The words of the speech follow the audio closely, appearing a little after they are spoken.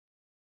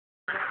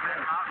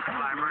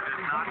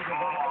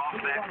off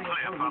that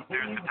cliff up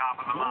there at the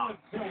top of the mountain.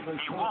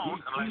 He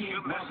won't unless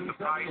you miss the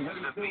prices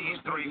of these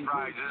three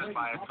prizes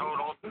by a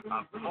total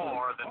of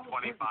more than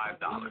 $25.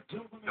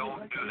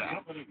 Don't do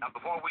that. Now,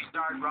 before we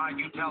start, Rod,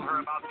 you tell her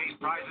about these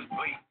prizes,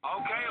 please.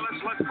 Okay, let's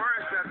look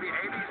first at the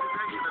 80s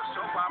edition of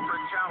Soap Opera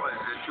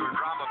Challenge. It's your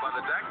drama by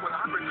the deck with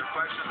hundreds of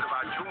questions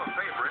about your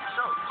favorite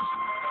soaps.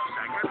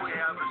 Second, we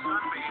have the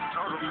Sunbeam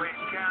Total Clean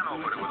Can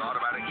Opener with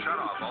automatic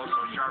shutoff,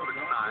 also sharpens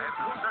knives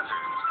and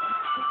scissors.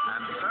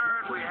 And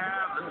third, we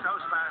have the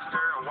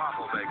Toastmaster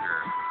Waffle Maker.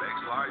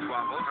 Makes large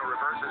waffles or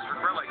reverses for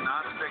grilling,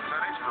 non-stick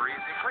finish for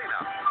easy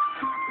cleanup.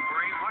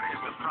 Marie, what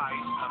is the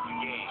price of the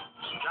game?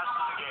 Just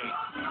the game.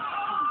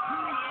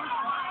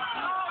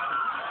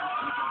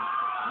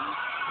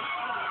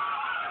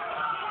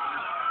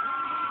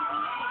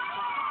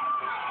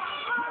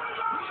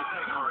 What do you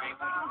think, Marie?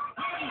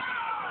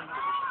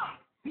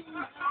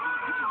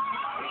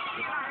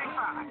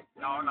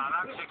 No, not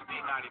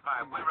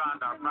 $16.95. We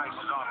round our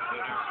prices off to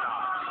the nearest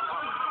dollar.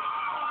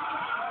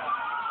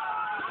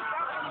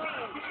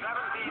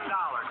 $17.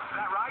 Is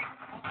that right?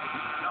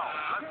 No.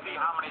 Let's see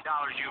how many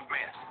dollars you've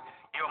missed.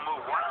 You'll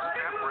move one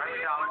step for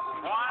every dollar.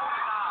 $1. $16.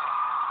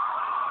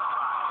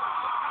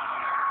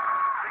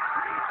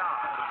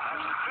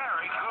 That's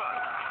very good.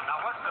 Now,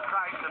 what's the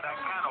price of that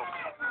can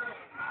opener?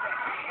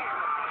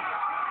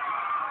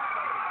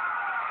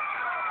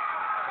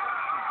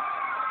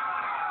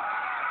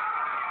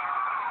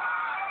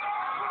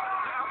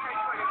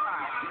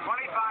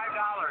 $25.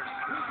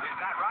 Is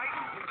that right?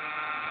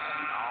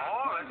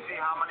 No. Let's see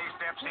how many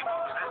steps he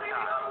moves this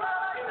time.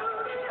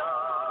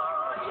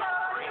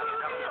 Brings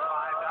it up to $5.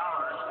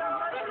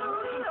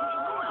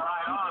 Going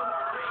right on.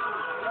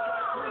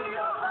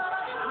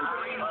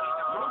 He's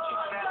approaching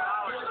 $10.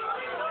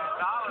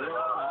 $10.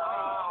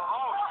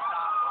 Oh,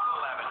 stop.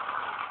 11.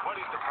 What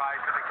is the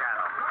price of the can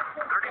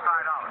opener?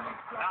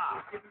 $35. Now,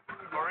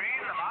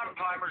 Maureen, the mountain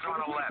climber's on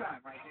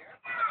 11.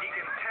 He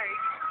can take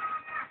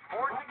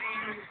 14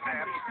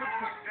 steps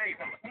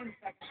safely.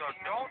 So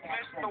don't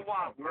miss the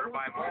Whopper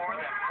by more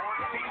than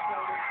 14.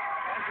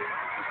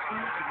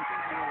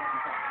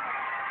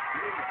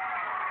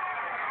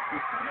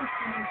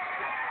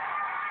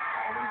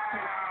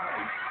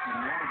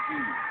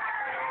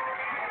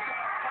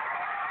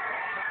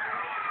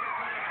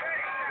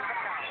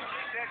 She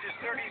says it's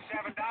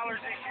 $37.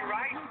 Is she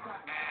right?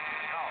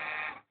 No.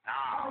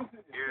 Now,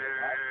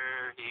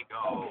 here he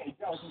goes.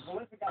 Well,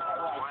 15.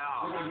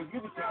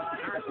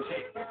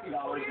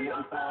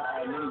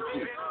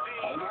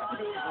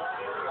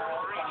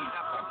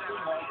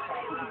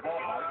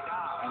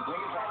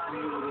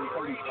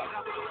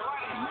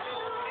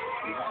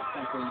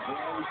 Something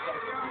very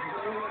special.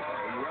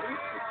 Ready?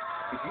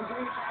 If you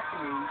bring it back to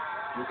me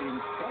within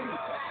 30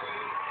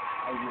 seconds,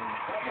 I will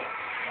double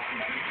that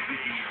money to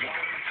give you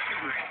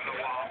Here's the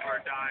Whopper,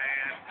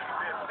 Diane.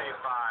 $55.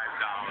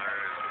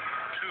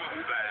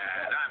 Too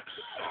bad. I'm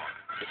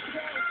sorry.